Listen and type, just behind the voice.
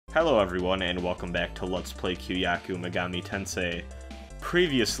Hello everyone, and welcome back to Let's Play Kyuuyaku Megami Tensei.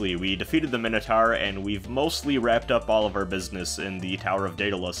 Previously, we defeated the Minotaur, and we've mostly wrapped up all of our business in the Tower of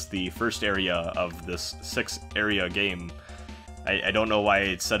Daedalus, the first area of this 6-area game. I don't know why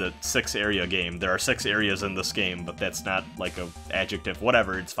it said a 6-area game. There are 6 areas in this game, but that's not like a adjective.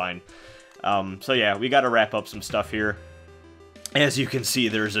 Whatever, it's fine. So yeah, we gotta wrap up some stuff here. As you can see,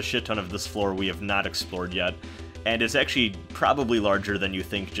 there's a shit ton of this floor we have not explored yet. And it's actually probably larger than you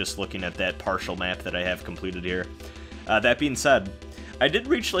think just looking at that partial map that I have completed here. That being said, I did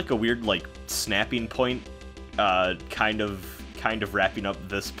reach like a weird like snapping point, kind of wrapping up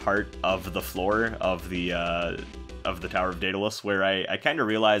this part of the floor of the Tower of Daedalus, where I kind of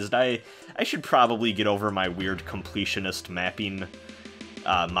realized I should probably get over my weird completionist mapping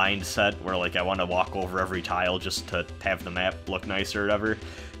mindset, where like I want to walk over every tile just to have the map look nice or whatever.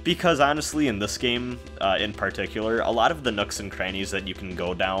 Because honestly, in this game, in particular, a lot of the nooks and crannies that you can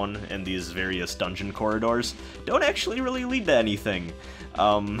go down in these various dungeon corridors don't actually really lead to anything.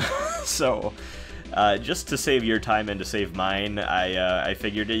 So, just to save your time and to save mine, I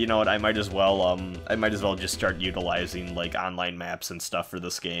figured, you know what, I might as well just start utilizing like online maps and stuff for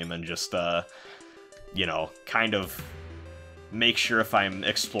this game, and just, you know, kind of make sure if I'm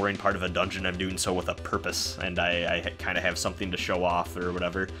exploring part of a dungeon, I'm doing so with a purpose, and I kind of have something to show off or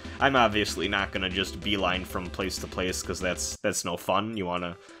whatever. I'm obviously not gonna just beeline from place to place, because that's no fun. You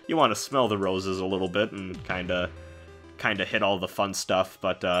wanna smell the roses a little bit and kind of hit all the fun stuff.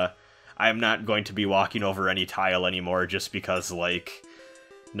 But I'm not going to be walking over any tile anymore, just because like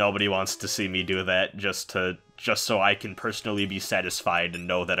nobody wants to see me do that. Just so I can personally be satisfied and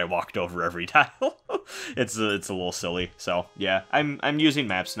know that I walked over every tile. It's a little silly. So yeah, I'm using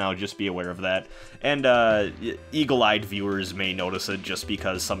maps now. Just be aware of that. And eagle-eyed viewers may notice it, just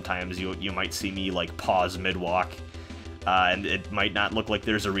because sometimes you might see me like pause mid-walk, and it might not look like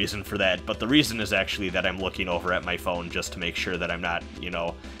there's a reason for that. But the reason is actually that I'm looking over at my phone just to make sure that I'm not, you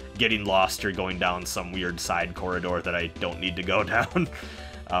know, getting lost or going down some weird side corridor that I don't need to go down.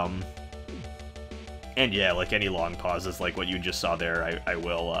 And yeah, like any long pauses like what you just saw there, I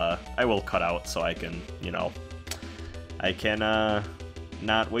will cut out, so I can, you know, I can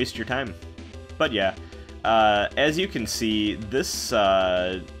not waste your time. But yeah, as you can see, this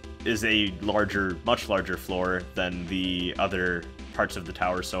is a much larger floor than the other parts of the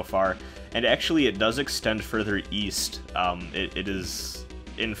tower so far, and actually it does extend further east. It is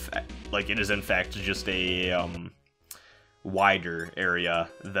in fact just a wider area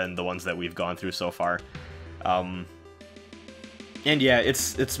than the ones that we've gone through so far. And yeah,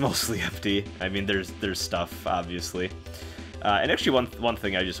 it's mostly empty. I mean, there's stuff, obviously. And actually, one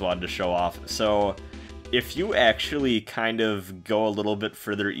thing I just wanted to show off. So, if you actually kind of go a little bit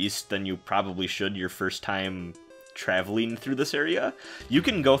further east than you probably should your first time traveling through this area, you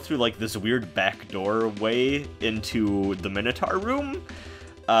can go through like this weird back doorway into the Minotaur room.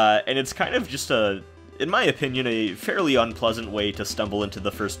 And it's kind of just in my opinion, a fairly unpleasant way to stumble into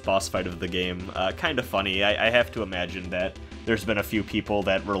the first boss fight of the game. Kind of funny. I have to imagine that there's been a few people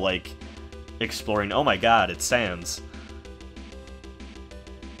that were like exploring, oh my god, it's Sans.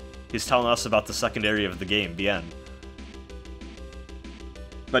 He's telling us about the second area of the game, bien.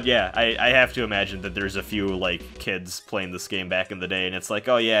 But yeah, I have to imagine that there's a few, like, kids playing this game back in the day, and it's like,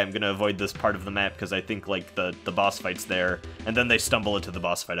 oh yeah, I'm gonna avoid this part of the map because I think, like, the boss fight's there, and then they stumble into the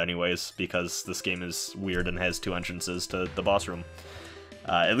boss fight anyways, because this game is weird and has 2 entrances to the boss room.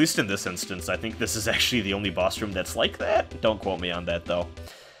 At least in this instance, I think this is actually the only boss room that's like that. Don't quote me on that, though.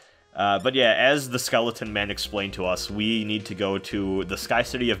 But yeah, as the Skeleton Man explained to us, we need to go to the Sky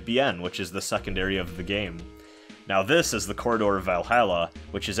City of Bien, which is the second area of the game. Now this is the Corridor of Valhalla,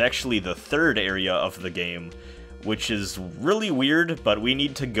 which is actually the 3rd area of the game, which is really weird, but we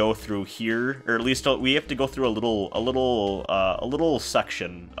need to go through here, or at least we have to go through a little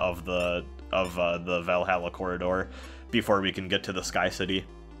section of the Valhalla corridor before we can get to the Sky City.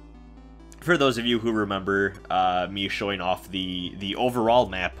 For those of you who remember me showing off the overall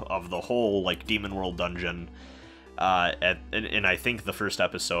map of the whole like Demon World dungeon, in I think the first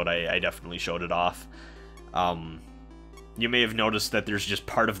episode, I definitely showed it off. You may have noticed that there's just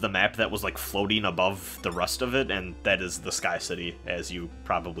part of the map that was like floating above the rest of it, and that is the Sky City, as you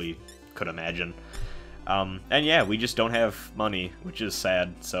probably could imagine. And yeah, we just don't have money, which is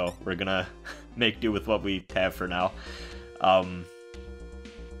sad, so we're gonna make do with what we have for now.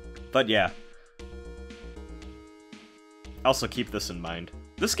 But yeah. Also keep this in mind.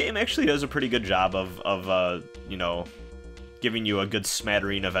 This game actually does a pretty good job of you know, giving you a good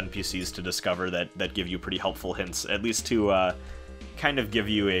smattering of NPCs to discover that give you pretty helpful hints, at least to kind of give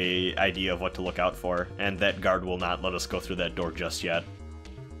you a idea of what to look out for, and that guard will not let us go through that door just yet.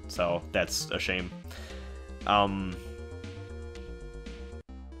 so that's a shame.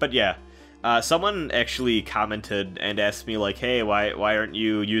 But yeah, someone actually commented and asked me, like, hey, why aren't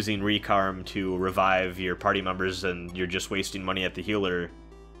you using Recarm to revive your party members and you're just wasting money at the healer?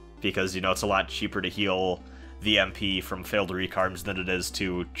 Because, you know, it's a lot cheaper to heal the MP from failed Recarms than it is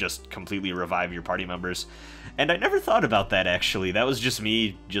to just completely revive your party members. And I never thought about that, actually. That was just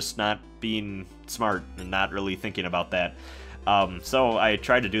me just not being smart and not really thinking about that. So I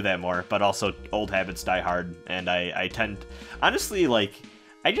tried to do that more, but also old habits die hard, and I tend... Honestly, like...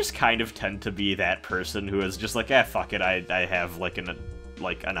 I just kind of tend to be that person who is just like, fuck it, I have like an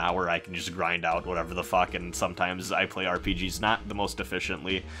hour I can just grind out whatever the fuck, and sometimes I play RPGs not the most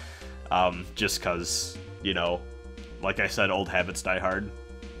efficiently, just because, you know, like I said, old habits die hard.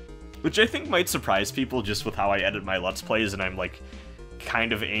 Which I think might surprise people just with how I edit my Let's Plays, and I'm like,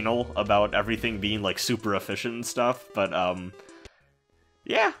 kind of anal about everything being like super efficient and stuff, but,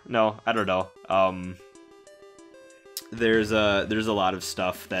 yeah, no, I don't know, There's a lot of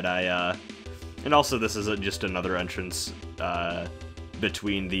stuff that I, and also this is just another entrance,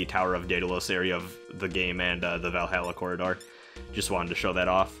 between the Tower of Daedalus area of the game and, the Valhalla corridor. Just wanted to show that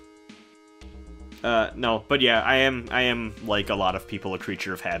off. No, but yeah, I am, like a lot of people, a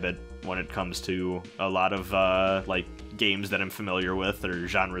creature of habit when it comes to a lot of, like, games that I'm familiar with, or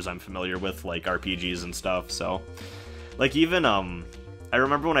genres I'm familiar with, like RPGs and stuff, so. Like, even, I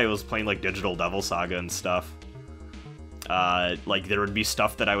remember when I was playing, like, Digital Devil Saga and stuff, like, there would be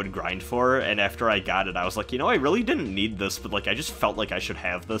stuff that I would grind for, and after I got it, I was like, you know, I really didn't need this, but, like, I just felt like I should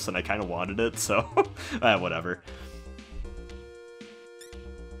have this, and I kind of wanted it, so, whatever.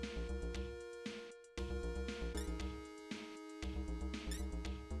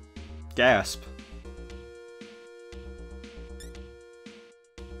 Gasp.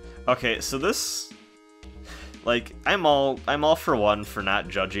 Okay, so this... Like, I'm all for one for not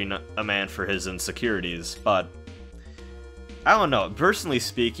judging a man for his insecurities, but... I don't know, personally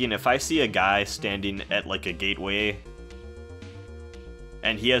speaking, if I see a guy standing at, like, a gateway,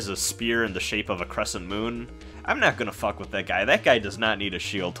 and he has a spear in the shape of a crescent moon, I'm not gonna fuck with that guy. That guy does not need a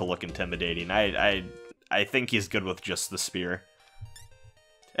shield to look intimidating. I think he's good with just the spear.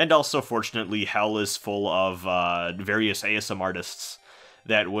 And also, fortunately, Hell is full of, various ASM artists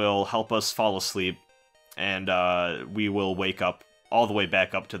that will help us fall asleep, and, we will wake up all the way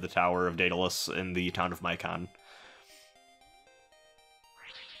back up to the Tower of Daedalus in the town of Mycon.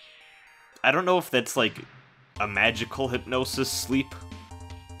 I don't know if that's, like, a magical hypnosis sleep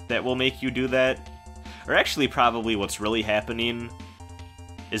that will make you do that. Or actually, probably what's really happening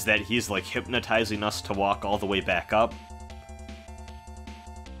is that he's, like, hypnotizing us to walk all the way back up.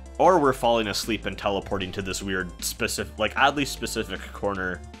 Or we're falling asleep and teleporting to this weird, specific, like, oddly specific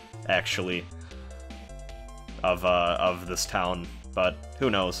corner, actually, of this town. But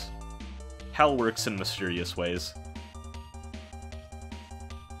who knows? Hell works in mysterious ways.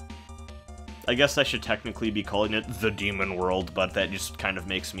 I guess I should technically be calling it the Demon World, but that just kind of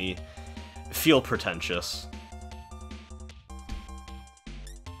makes me feel pretentious.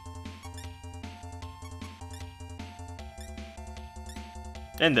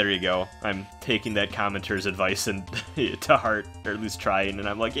 And there you go. I'm taking that commenter's advice to heart, or at least trying, and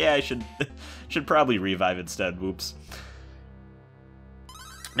I'm like, yeah, I should probably revive instead. Whoops.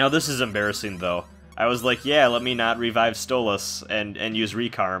 Now this is embarrassing though. I was like, yeah, let me not revive Stolas and use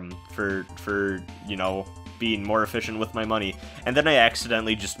Recarm for, you know, being more efficient with my money. And then I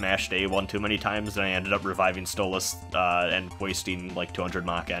accidentally just mashed A1 too many times, and I ended up reviving Stolas, and wasting, like, 200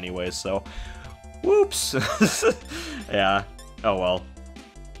 Mach anyways, so... Whoops! Yeah, oh well.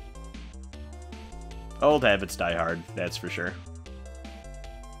 Old habits die hard, that's for sure.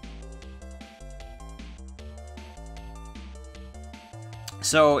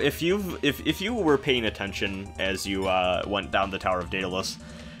 So, if you were paying attention as you went down the Tower of Daedalus,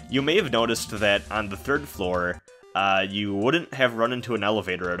 you may have noticed that on the 3rd floor, you wouldn't have run into an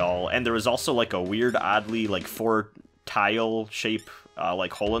elevator at all, and there was also like a weird, oddly, like 4-tile shape,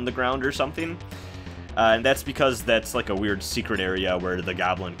 like hole in the ground or something. And that's because that's like a weird secret area where the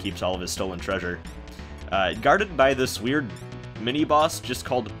goblin keeps all of his stolen treasure. Guarded by this weird mini-boss just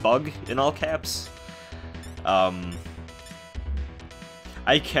called Bug, in all caps.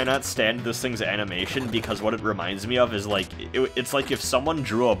 I cannot stand this thing's animation because what it reminds me of is like, it's like if someone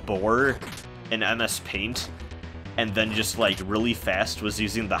drew a boar in MS Paint and then just like really fast was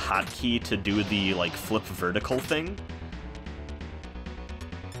using the hotkey to do the like flip vertical thing.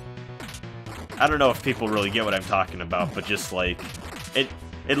 I don't know if people really get what I'm talking about, but just like,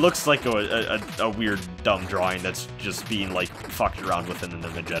 it looks like a weird dumb drawing that's just being like fucked around within an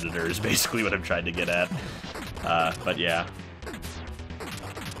image editor is basically what I'm trying to get at. But yeah.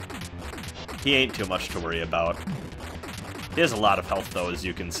 He ain't too much to worry about. He has a lot of health, though, as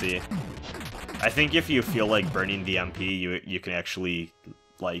you can see. I think if you feel like burning the MP, you can actually,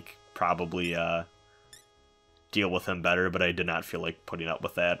 like, probably, deal with him better, but I did not feel like putting up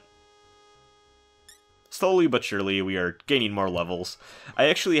with that. Slowly but surely, we are gaining more levels. I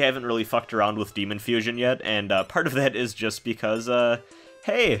actually haven't really fucked around with Demon Fusion yet, and part of that is just because,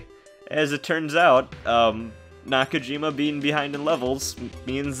 hey, as it turns out, Nakajima being behind in levels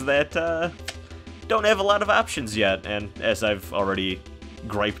means that, don't have a lot of options yet, and as I've already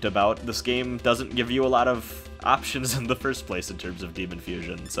griped about, this game doesn't give you a lot of options in the first place in terms of Demon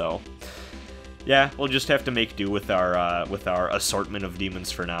Fusion, so yeah, we'll just have to make do with our assortment of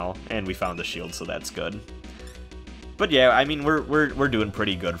demons for now, and we found the shield, so that's good. But yeah, I mean, we're doing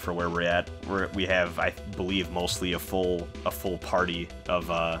pretty good for where we're at. We have, I believe, mostly a full party of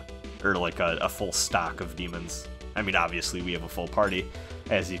or like a full stock of demons. I mean, obviously we have a full party,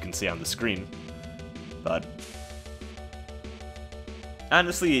 as you can see on the screen, but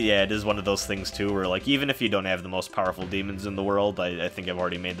honestly, yeah, it is one of those things too, where like, even if you don't have the most powerful demons in the world, I think I've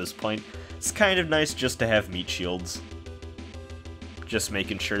already made this point, it's kind of nice just to have meat shields. Just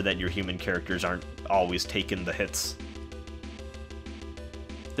making sure that your human characters aren't always taking the hits.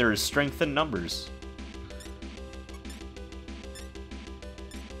 There is strength in numbers.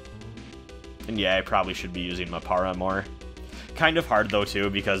 And yeah, I probably should be using Mapara more. Kind of hard though too,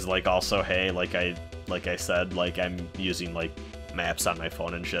 because like also, hey, like I said, like I'm using like maps on my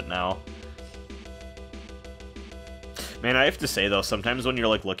phone and shit now. Man, I have to say though, sometimes when you're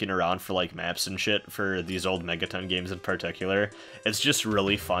like looking around for like maps and shit for these old Megaton games in particular, it's just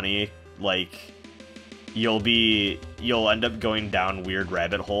really funny. Like, you'll end up going down weird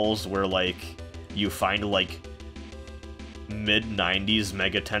rabbit holes where like you find like mid-90s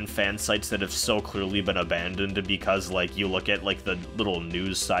Megaton fan sites that have so clearly been abandoned because like you look at like the little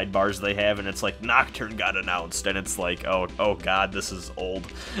news sidebars they have and it's like Nocturne got announced and it's like, oh god, this is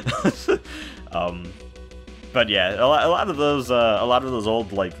old. But yeah, a lot of those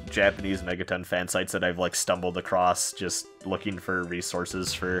old like Japanese Megaton fan sites that I've like stumbled across just looking for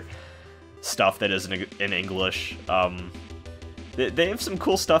resources for stuff that isn't in English. They have some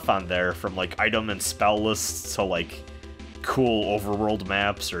cool stuff on there, from like item and spell lists to like cool overworld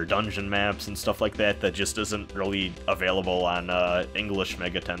maps or dungeon maps and stuff like that that just isn't really available on English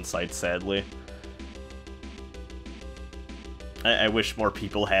Megaton sites, sadly. I wish more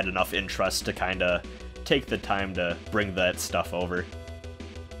people had enough interest to kind of take the time to bring that stuff over.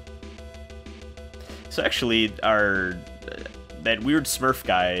 So actually, that weird Smurf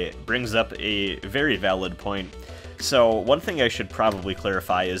guy brings up a very valid point. So one thing I should probably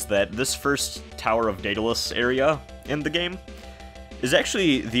clarify is that this first Tower of Daedalus area in the game is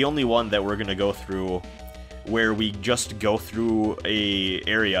actually the only one that we're going to go through where we just go through a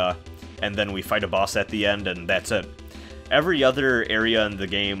area and then we fight a boss at the end and that's it. Every other area in the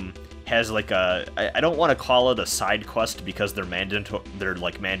game has like I don't want to call it a side quest because they're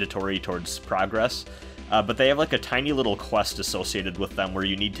like mandatory towards progress, but they have like a tiny little quest associated with them where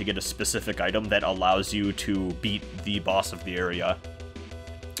you need to get a specific item that allows you to beat the boss of the area.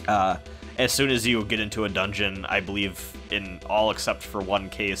 As soon as you get into a dungeon, I believe in all except for one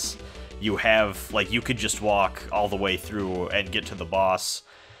case, you have, like, you could just walk all the way through and get to the boss,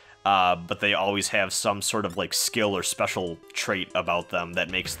 but they always have some sort of, like, skill or special trait about them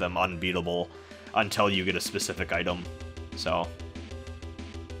that makes them unbeatable until you get a specific item, so.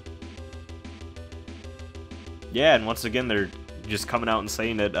 Yeah, and once again, they're just coming out and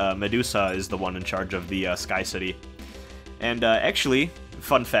saying that Medusa is the one in charge of the Sky City. And actually,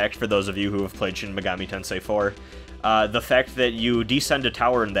 fun fact for those of you who have played Shin Megami Tensei 4, the fact that you descend a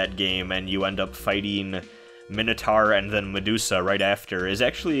tower in that game and you end up fighting Minotaur and then Medusa right after is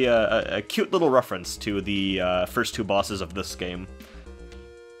actually a cute little reference to the first two bosses of this game.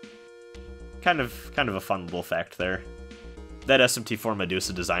 Kind of a fun little fact there. That SMT4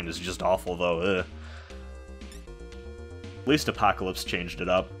 Medusa design is just awful though. Ugh. At least Apocalypse changed it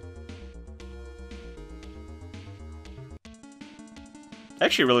up. I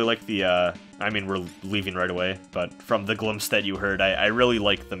actually really like the, I mean, we're leaving right away, but from the glimpse that you heard, I really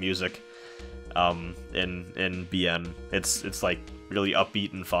like the music in BN. It's like really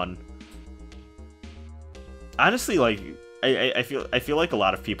upbeat and fun. Honestly, like, I feel like a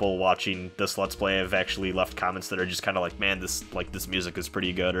lot of people watching this Let's Play have actually left comments that are just kind of like, man, this music is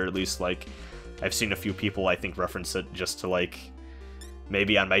pretty good, or at least, like, I've seen a few people, I think, reference it just to, like,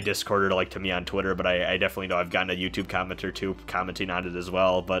 maybe on my Discord or, like, to me on Twitter, but I definitely know I've gotten a YouTube comment or two commenting on it as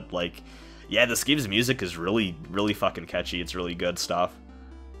well, but, like, yeah, this game's music is really, really fucking catchy. It's really good stuff.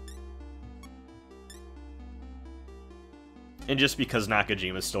 And just because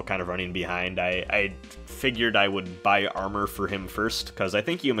Nakajima's still kind of running behind, I figured I would buy armor for him first, because I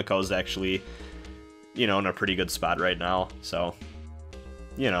think Yumiko's actually, you know, in a pretty good spot right now, so,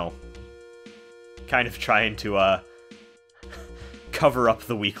 you know, kind of trying to, cover up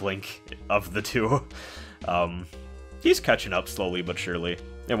the weak link of the two. He's catching up slowly but surely.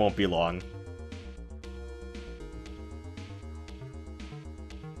 It won't be long.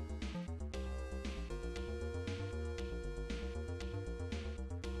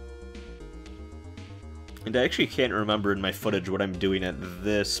 And I actually can't remember in my footage what I'm doing at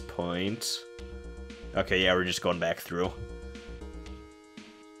this point. Okay, yeah, we're just going back through.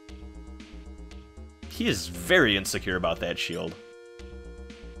 He is very insecure about that shield.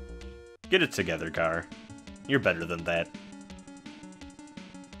 Get it together, Gar. You're better than that.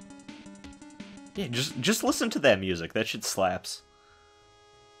 Yeah, just listen to that music. That shit slaps.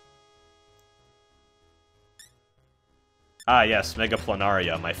 Ah, yes, Mega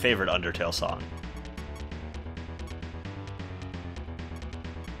Planaria, my favorite Undertale song.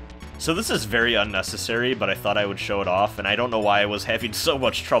 So this is very unnecessary, but I thought I would show it off, and I don't know why I was having so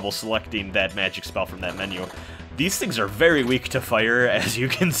much trouble selecting that magic spell from that menu. These things are very weak to fire, as you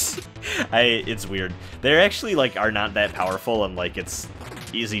can see. It's weird. They actually, like, are not that powerful, and, like, it's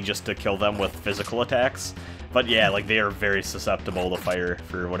easy just to kill them with physical attacks. But yeah, like, they are very susceptible to fire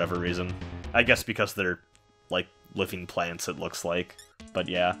for whatever reason. I guess because they're, like, living plants, it looks like. But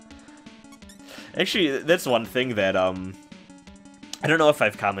yeah. Actually, that's one thing that, I don't know if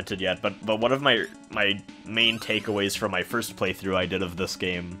I've commented yet, but one of my main takeaways from my first playthrough I did of this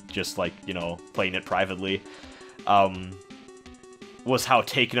game, just like, you know, playing it privately, was how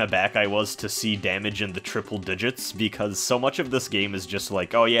taken aback I was to see damage in the triple digits, because so much of this game is just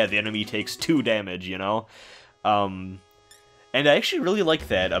like, oh yeah, the enemy takes 2 damage, you know? And I actually really like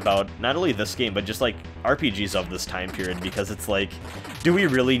that about not only this game, but just like RPGs of this time period, because it's like, do we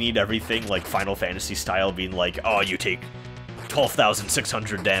really need everything like Final Fantasy style being like, oh, you take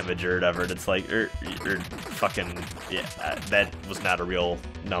 12,600 damage or whatever, and it's like, or fucking, yeah, that was not a real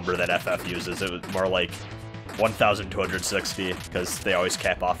number that FF uses. It was more like 1,260, because they always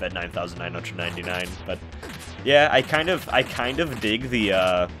cap off at 9,999, but yeah, I kind of dig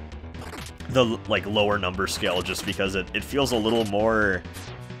the like lower number scale, just because it feels a little more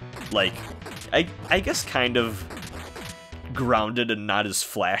like, I guess kind of grounded and not as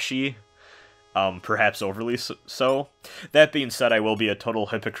flashy. Perhaps overly so. That being said, I will be a total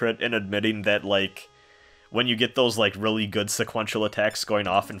hypocrite in admitting that, like, when you get those, like, really good sequential attacks going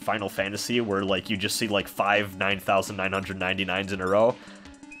off in Final Fantasy, where, like, you just see, like, 5 9,999s in a row,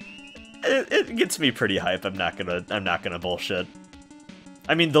 it gets me pretty hype. I'm not gonna bullshit.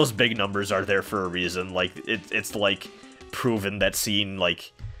 I mean, those big numbers are there for a reason. Like, it's, like, proven that seeing,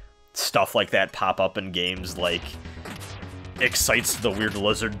 like, stuff like that pop up in games, like, excites the weird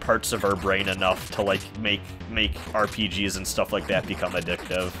lizard parts of our brain enough to, like, make RPGs and stuff like that become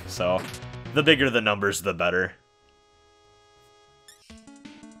addictive. So, the bigger the numbers, the better.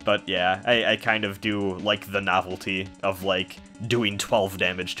 But yeah, I kind of do like the novelty of, like, doing 12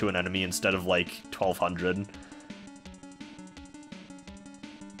 damage to an enemy instead of, like, 1,200.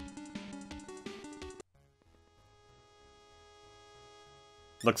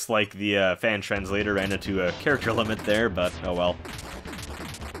 Looks like the fan translator ran into a character limit there, but oh well.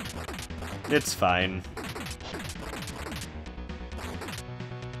 It's fine.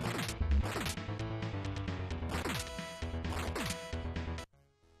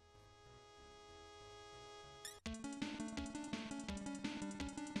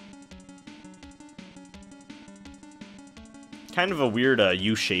 Kind of a weird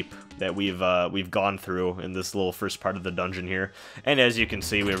U-shape that we've gone through in this little first part of the dungeon here, and as you can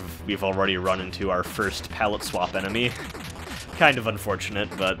see, we've already run into our first palette swap enemy. Kind of unfortunate,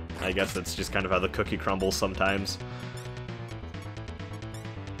 but I guess that's just kind of how the cookie crumbles sometimes.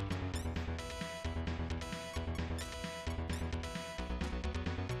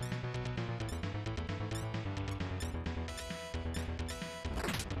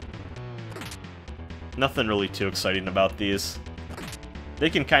 Nothing really too exciting about these. They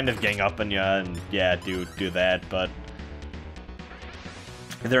can kind of gang up on you and, yeah, do that, but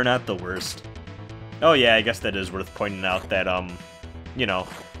they're not the worst. Oh yeah, I guess that is worth pointing out that, you know,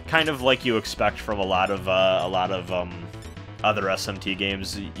 kind of like you expect from a lot of other SMT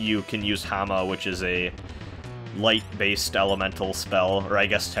games, you can use Hama, which is a light-based elemental spell, or I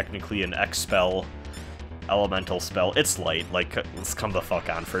guess technically an X-spell elemental spell. It's light, like, let's come the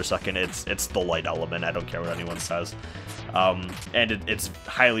fuck on for a second, it's the light element, I don't care what anyone says. And it's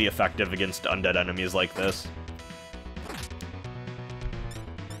highly effective against undead enemies like this.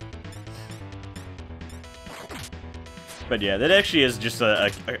 But yeah, that actually is just a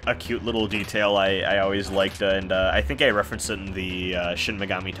cute little detail I always liked, and I think I referenced it in the Shin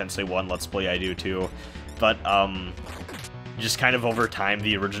Megami Tensei 1 Let's Play I do too. But, just kind of over time,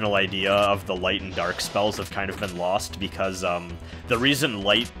 the original idea of the light and dark spells have kind of been lost, because the reason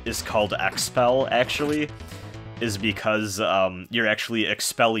light is called expel, actually, is because you're actually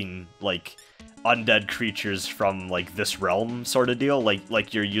expelling, like, undead creatures from, like, this realm sort of deal.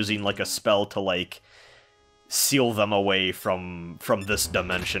 Like you're using, like, a spell to, like, seal them away from this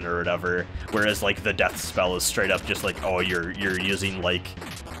dimension or whatever, whereas, like, the death spell is straight up just like, oh, you're using, like,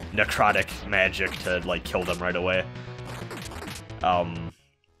 necrotic magic to, like, kill them right away. I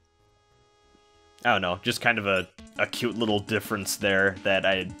don't know, just kind of a cute little difference there that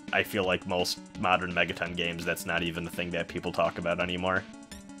I feel like most modern Megaton games, that's not even the thing that people talk about anymore.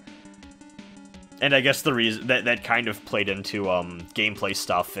 And I guess the reason that kind of played into gameplay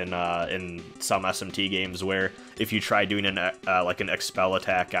stuff in some SMT games, where if you try doing like an expel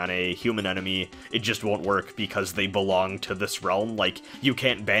attack on a human enemy, it just won't work because they belong to this realm. Like, you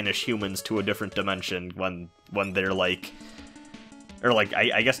can't banish humans to a different dimension when they're like, or like,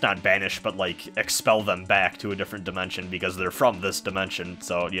 I guess not banish, but like expel them back to a different dimension because they're from this dimension.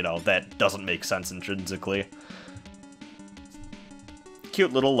 So, you know, that doesn't make sense intrinsically.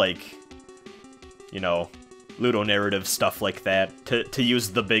 Cute little, like, you know, ludonarrative stuff like that, to use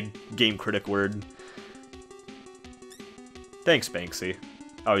the big game critic word. Thanks, Banksy.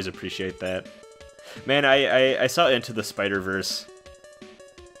 Always appreciate that. Man, I saw Into the Spider-Verse,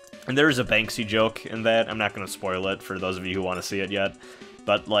 and there was a Banksy joke in that. I'm not going to spoil it for those of you who want to see it yet,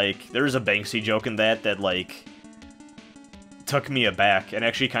 but, like, there was a Banksy joke in that, like, took me aback and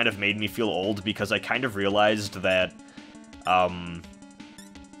actually kind of made me feel old, because I kind of realized that,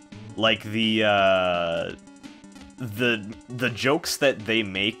 like, the jokes that they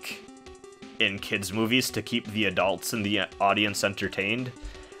make in kids' movies to keep the adults and the audience entertained,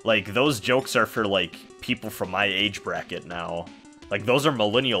 like, those jokes are for, like, people from my age bracket now. Like, those are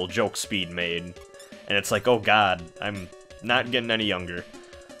millennial jokes being made. And it's like, oh god, I'm not getting any younger.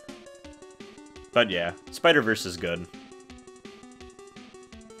 But yeah, Spider-Verse is good.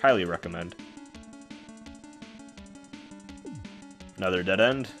 Highly recommend. Another dead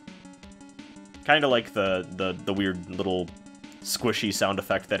end. Kind of like the weird little squishy sound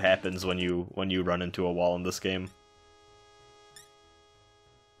effect that happens when you run into a wall in this game.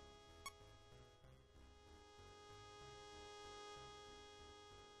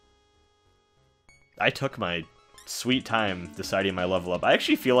 I took my sweet time deciding my level up. I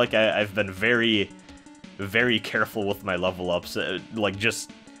actually feel like I've been very, very careful with my level ups. Like,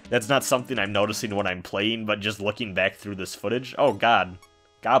 just, that's not something I'm noticing when I'm playing, but just looking back through this footage. Oh god,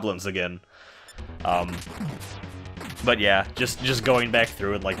 goblins again. But yeah, just going back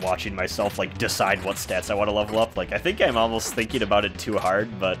through and, like, watching myself, like, decide what stats I want to level up. Like, I think I'm almost thinking about it too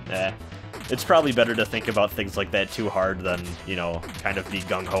hard, but it's probably better to think about things like that too hard than, you know, kind of be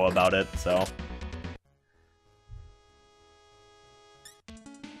gung-ho about it, so.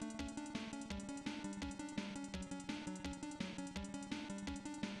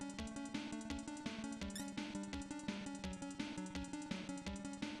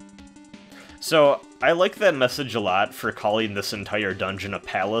 So, I like that message a lot for calling this entire dungeon a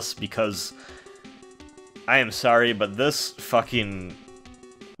palace, because I am sorry, but this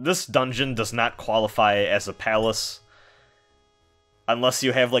dungeon does not qualify as a palace unless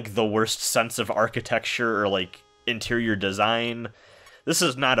you have, like, the worst sense of architecture or, like, interior design. This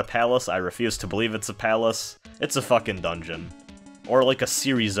is not a palace. I refuse to believe it's a palace. It's a fucking dungeon. Or, like, a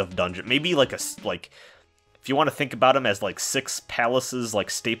series of dungeons. Maybe, like, if you want to think about them as, like, 6 palaces, like,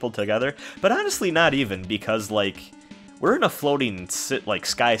 stapled together. But honestly, not even, because, like, we're in a floating, like,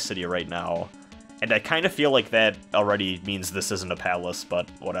 sky city right now. And I kind of feel like that already means this isn't a palace, but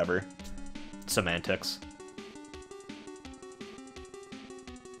whatever. Semantics.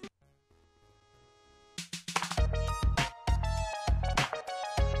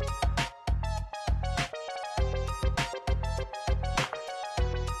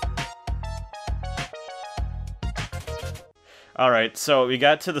 Alright, so we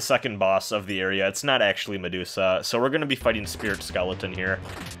got to the second boss of the area. It's not actually Medusa, so we're going to be fighting Spirit Skeleton here.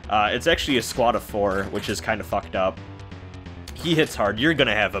 It's actually a squad of 4, which is kind of fucked up. He hits hard. You're going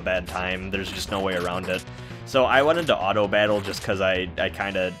to have a bad time. There's just no way around it. So I went into auto battle just because I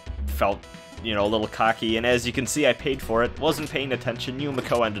kind of felt, you know, a little cocky, and as you can see, I paid for it. Wasn't paying attention.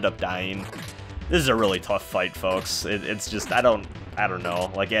 Yumiko ended up dying. This is a really tough fight, folks. It's just, I don't know.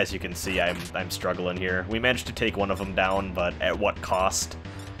 Like, as you can see, I'm struggling here. We managed to take one of them down, but at what cost?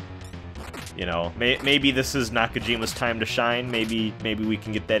 You know, maybe this is Nakajima's time to shine. Maybe we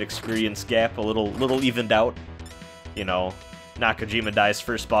can get that experience gap a little evened out. you know, Nakajima dies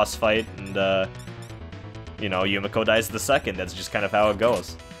first boss fight, and, you know, Yumiko dies the second. That's just kind of how it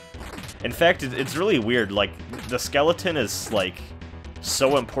goes. In fact, it's really weird. Like, the skeleton is, like,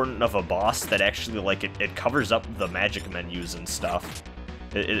 so important of a boss that actually, like, it covers up the magic menus and stuff.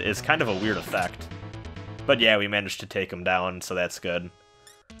 It's kind of a weird effect. But yeah, we managed to take him down, so that's good.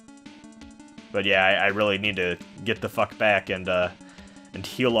 But yeah, I really need to get the fuck back and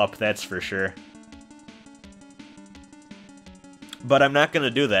heal up, that's for sure. But I'm not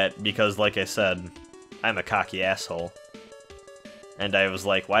gonna do that because, like I said, I'm a cocky asshole. And I was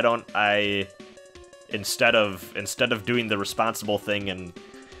like, why don't I, instead of doing the responsible thing and,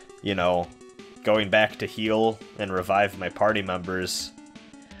 you know, going back to heal and revive my party members,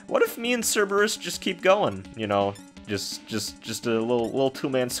 what if me and Cerberus just keep going, you know? Just a little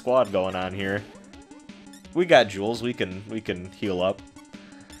two-man squad going on here. We got Jules, we can heal up.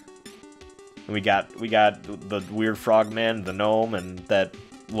 And we got the weird frogman, the gnome, and that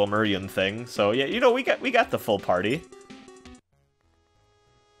Lemurian thing. So yeah, you know, we got the full party.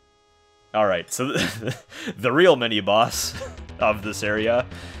 Alright, so the real mini-boss of this area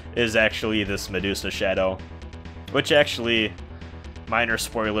is actually this Medusa Shadow. Which actually, minor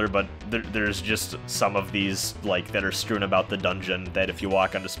spoiler, but there's just some of these, like, that are strewn about the dungeon that if you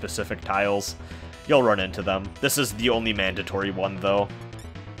walk onto specific tiles, you'll run into them. This is the only mandatory one, though.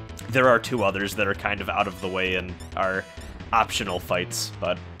 There are two others that are kind of out of the way and are optional fights,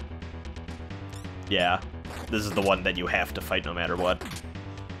 but yeah, this is the one that you have to fight no matter what.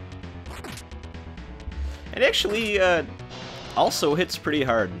 It actually also hits pretty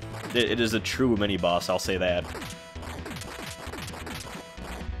hard. It is a true mini-boss, I'll say that.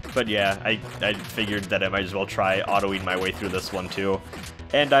 But yeah, I figured that I might as well try autoing my way through this one too.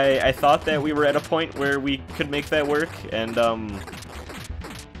 And I thought that we were at a point where we could make that work, and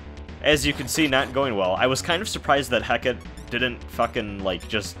as you can see, not going well. I was kind of surprised that Hecate didn't fucking, like,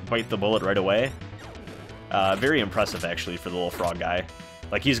 just bite the bullet right away. Very impressive, actually, for the little frog guy.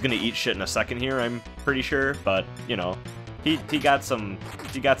 Like, he's gonna eat shit in a second here, I'm pretty sure, but, you know, he got some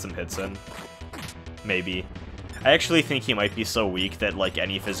hits in. Maybe. I actually think he might be so weak that, like,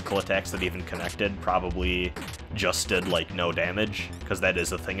 any physical attacks that even connected probably just did, like, no damage, because that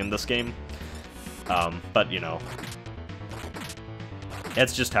is a thing in this game. But, you know,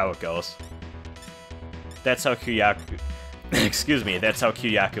 that's just how it goes. That's how Kyuuyaku... excuse me, that's how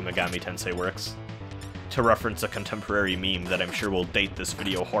Kyuuyaku Megami Tensei works. To reference a contemporary meme that I'm sure will date this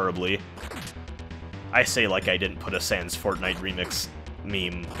video horribly. I say like I didn't put a Sans Fortnite remix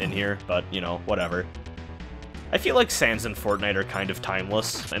meme in here, but, you know, whatever. I feel like Sans and Fortnite are kind of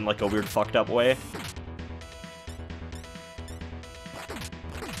timeless in, like, a weird fucked up way.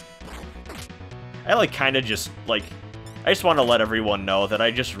 I, like, kind of just, like... I just want to let everyone know that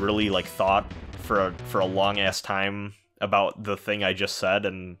I just really, like, thought for a long-ass time about the thing I just said,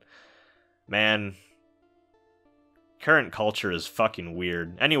 and... man... current culture is fucking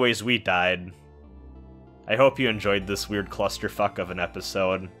weird. Anyways, we died. I hope you enjoyed this weird clusterfuck of an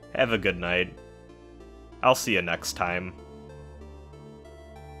episode. Have a good night. I'll see you next time.